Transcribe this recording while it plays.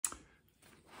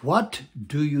What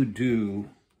do you do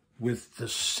with the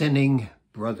sinning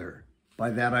brother?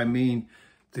 By that I mean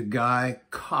the guy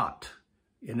caught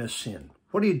in a sin.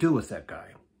 What do you do with that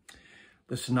guy?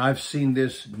 Listen, I've seen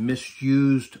this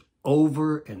misused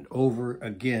over and over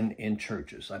again in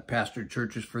churches. I pastored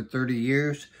churches for 30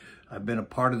 years. I've been a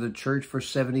part of the church for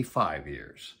 75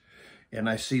 years. And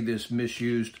I see this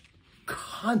misused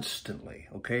constantly,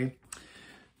 okay?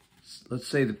 Let's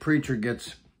say the preacher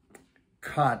gets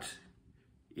caught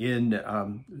in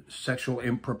sexual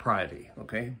impropriety,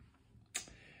 okay?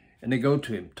 And they go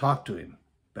to him, talk to him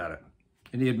about it.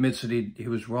 And he admits that he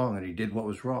was wrong and he did what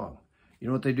was wrong. You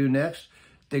know what they do next?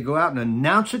 They go out and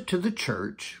announce it to the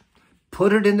church,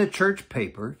 put it in the church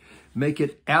paper, make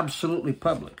it absolutely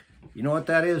public. You know what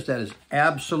that is? That is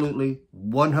absolutely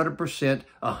 100%,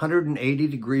 180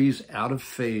 degrees out of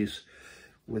phase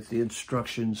with the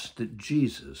instructions that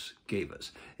Jesus gave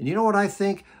us. And you know what I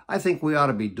think? I think we ought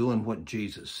to be doing what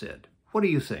Jesus said. What do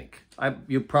you think?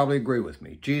 You probably agree with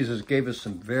me. Jesus gave us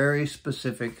some very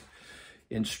specific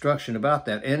instruction about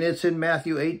that. And it's in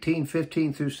Matthew 18,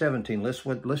 15 through 17.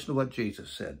 Listen to what Jesus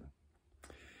said.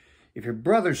 If your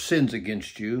brother sins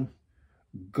against you,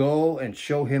 go and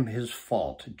show him his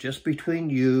fault, just between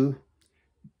the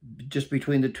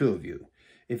two of you.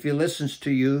 If he listens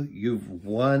to you, you've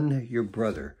won your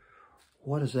brother.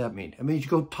 What does that mean? It means you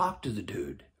go talk to the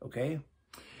dude, okay?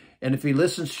 And if he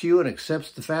listens to you and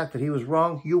accepts the fact that he was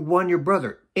wrong, you won your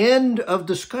brother. End of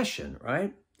discussion,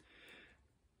 right?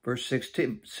 Verse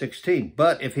 16.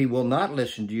 But if he will not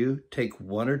listen to you, take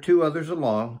one or two others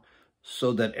along,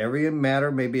 so that every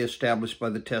matter may be established by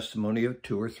the testimony of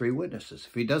 2 or 3 witnesses.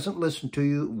 If he doesn't listen to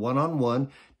you one-on-one,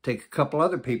 take a couple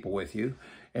other people with you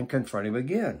and confront him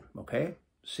again, okay?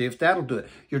 See if that'll do it.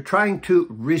 You're trying to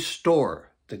restore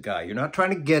the guy. You're not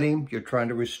trying to get him. You're trying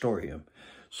to restore him.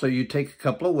 So you take a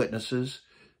couple of witnesses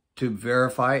to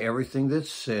verify everything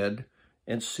that's said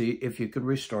and see if you can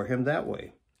restore him that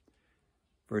way.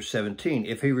 Verse 17,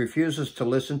 if he refuses to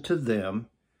listen to them,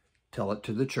 tell it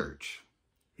to the church.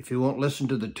 If he won't listen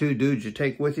to the 2 dudes you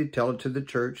take with you, tell it to the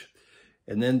church.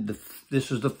 And then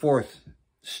this is the 4th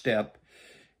step.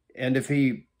 And if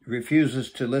he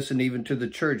refuses to listen even to the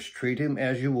church, treat him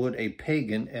as you would a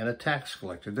pagan and a tax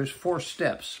collector. There's 4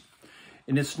 steps.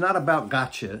 And it's not about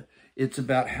gotcha. It's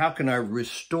about how can I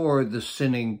restore the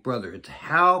sinning brother. It's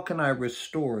how can I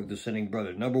restore the sinning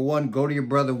brother. Number 1, go to your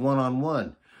brother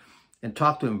one-on-one and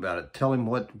talk to him about it. Tell him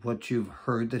what you've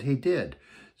heard that he did.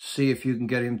 See if you can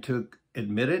get him to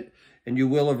admit it, and you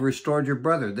will have restored your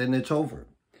brother. Then it's over.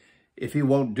 If he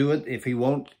won't do it, if he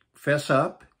won't fess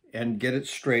up and get it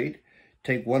straight,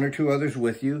 take 1 or 2 others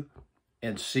with you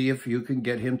and see if you can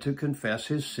get him to confess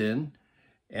his sin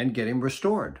and get him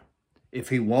restored. If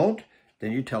he won't,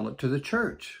 then you tell it to the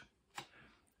church.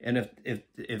 And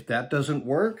if that doesn't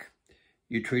work,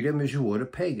 you treat him as you would a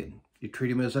pagan. You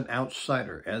treat him as an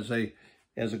outsider,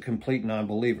 as a complete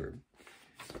non-believer.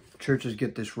 Churches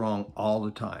get this wrong all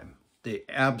the time.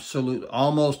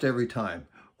 Almost every time.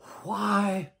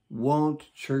 Why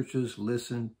won't churches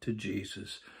listen to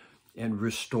Jesus and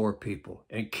restore people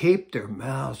and keep their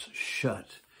mouths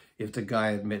shut if the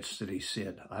guy admits that he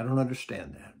sinned? I don't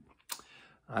understand that.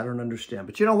 I don't understand.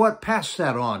 But you know what? Pass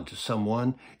that on to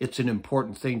someone. It's an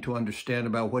important thing to understand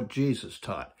about what Jesus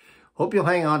taught. Hope you'll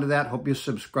hang on to that. Hope you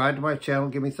subscribe to my channel.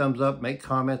 Give me thumbs up. Make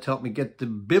comments. Help me get the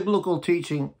biblical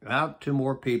teaching out to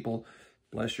more people.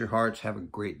 Bless your hearts. Have a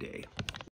great day.